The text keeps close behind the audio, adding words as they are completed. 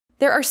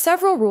There are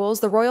several rules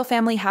the royal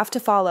family have to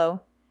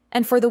follow,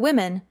 and for the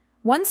women,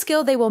 one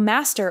skill they will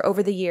master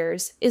over the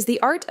years is the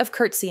art of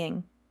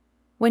curtsying.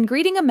 When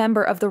greeting a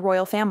member of the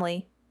royal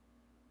family,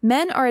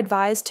 men are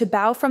advised to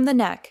bow from the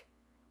neck,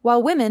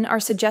 while women are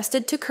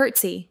suggested to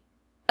curtsy.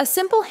 A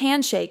simple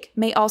handshake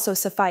may also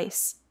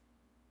suffice.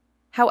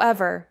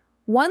 However,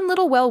 one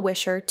little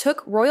well-wisher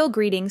took royal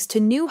greetings to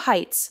new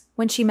heights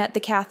when she met the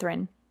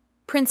Catherine,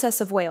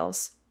 Princess of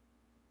Wales.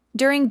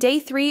 During Day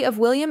 3 of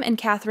William and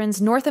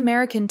Catherine's North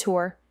American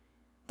tour,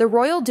 the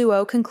royal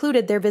duo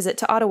concluded their visit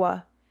to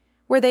Ottawa,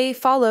 where they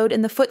followed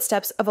in the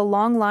footsteps of a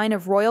long line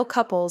of royal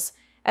couples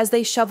as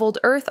they shoveled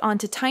earth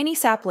onto tiny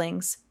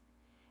saplings,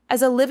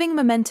 as a living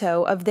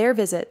memento of their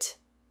visit.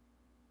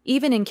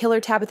 Even in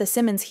Killer Tabitha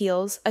Simmons'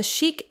 heels, a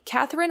chic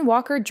Catherine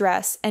Walker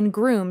dress, and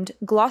groomed,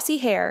 glossy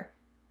hair,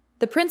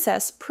 the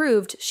princess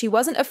proved she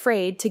wasn't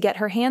afraid to get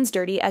her hands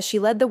dirty as she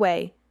led the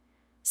way,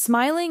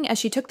 smiling as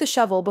she took the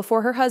shovel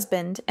before her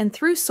husband and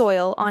threw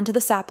soil onto the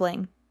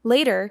sapling.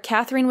 Later,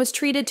 Catherine was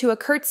treated to a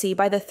curtsy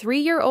by the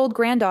 3-year-old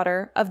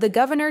granddaughter of the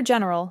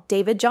Governor-General,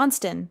 David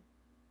Johnston.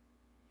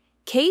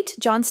 Kate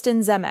Johnston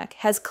Zemek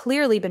has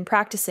clearly been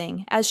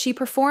practicing as she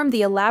performed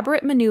the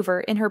elaborate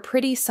maneuver in her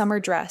pretty summer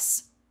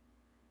dress.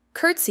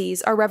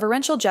 Curtsies are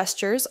reverential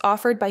gestures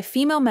offered by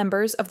female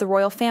members of the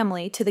royal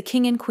family to the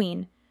king and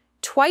queen,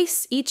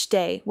 twice each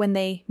day when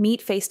they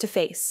meet face to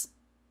face.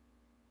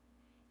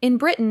 In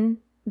Britain,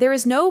 there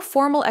is no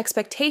formal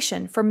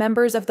expectation for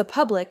members of the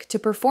public to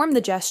perform the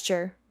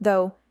gesture,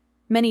 though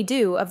many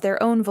do of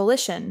their own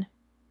volition.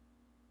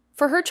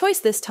 For her choice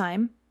this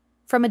time,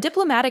 from a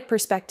diplomatic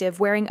perspective,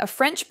 wearing a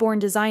French-born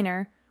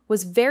designer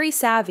was very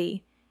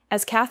savvy,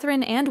 as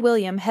Catherine and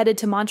William headed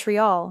to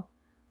Montreal,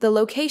 the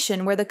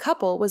location where the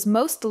couple was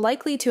most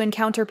likely to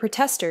encounter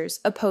protesters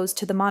opposed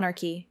to the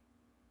monarchy.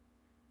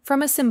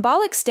 From a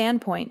symbolic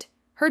standpoint,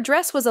 her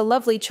dress was a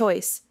lovely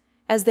choice,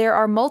 as there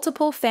are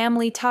multiple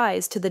family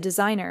ties to the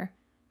designer,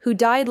 who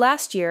died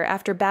last year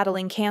after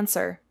battling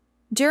cancer.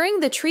 During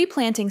the tree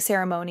planting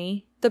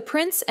ceremony, the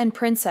prince and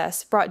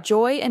princess brought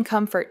joy and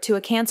comfort to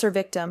a cancer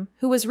victim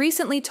who was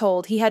recently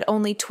told he had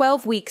only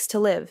 12 weeks to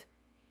live.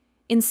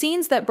 In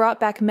scenes that brought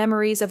back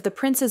memories of the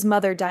prince's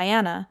mother,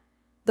 Diana,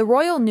 the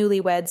royal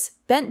newlyweds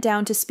bent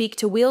down to speak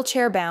to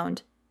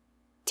wheelchair-bound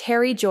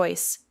Terry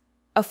Joyce,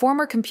 a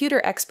former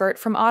computer expert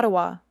from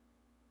Ottawa.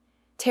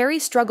 Terry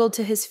struggled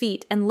to his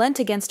feet and leant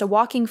against a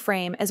walking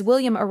frame as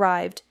William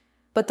arrived,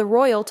 but the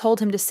royal told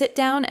him to sit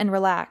down and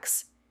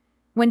relax.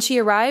 When she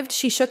arrived,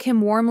 she shook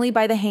him warmly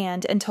by the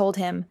hand and told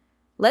him,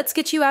 "Let's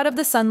get you out of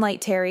the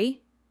sunlight,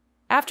 Terry."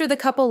 After the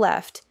couple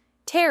left,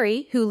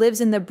 Terry, who lives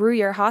in the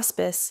Bruyere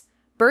Hospice,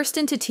 burst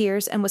into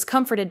tears and was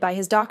comforted by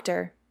his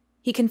doctor.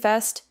 He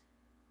confessed,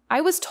 "I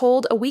was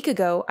told a week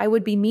ago I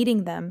would be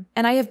meeting them,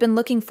 and I have been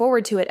looking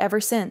forward to it ever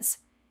since.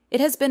 It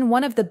has been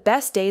one of the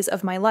best days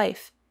of my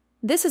life.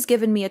 This has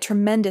given me a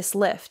tremendous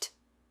lift."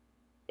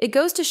 It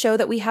goes to show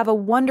that we have a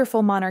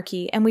wonderful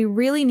monarchy and we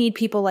really need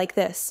people like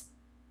this.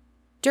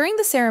 During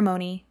the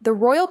ceremony, the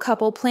royal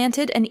couple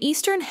planted an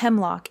Eastern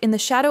Hemlock in the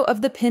shadow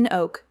of the pin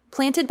oak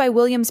planted by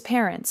William's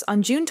parents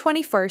on June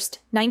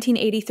 21,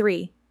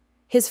 1983,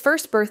 his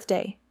first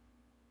birthday.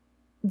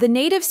 The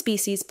native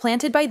species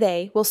planted by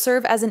they will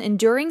serve as an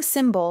enduring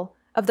symbol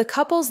of the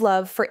couple's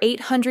love for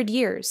 800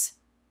 years.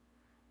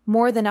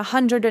 More than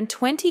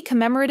 120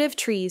 commemorative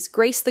trees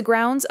grace the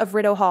grounds of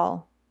Rideau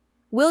Hall.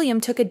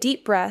 William took a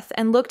deep breath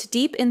and looked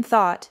deep in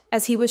thought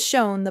as he was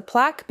shown the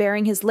plaque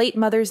bearing his late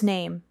mother's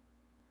name.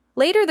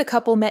 Later, the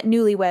couple met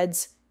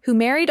newlyweds, who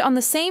married on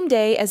the same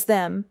day as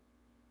them,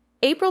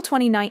 April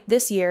 29th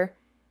this year,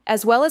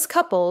 as well as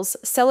couples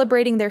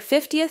celebrating their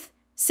 50th,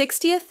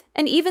 60th,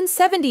 and even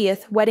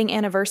 70th wedding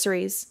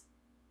anniversaries.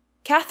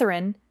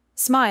 Catherine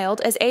smiled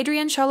as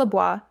Adrienne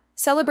Charlebois,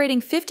 celebrating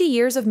 50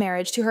 years of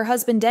marriage to her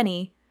husband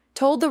Denny,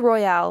 told the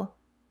Royale,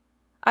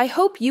 "I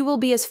hope you will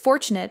be as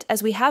fortunate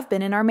as we have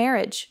been in our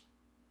marriage."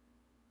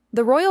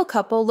 The royal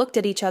couple looked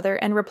at each other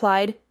and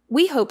replied,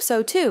 "We hope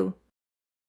so too."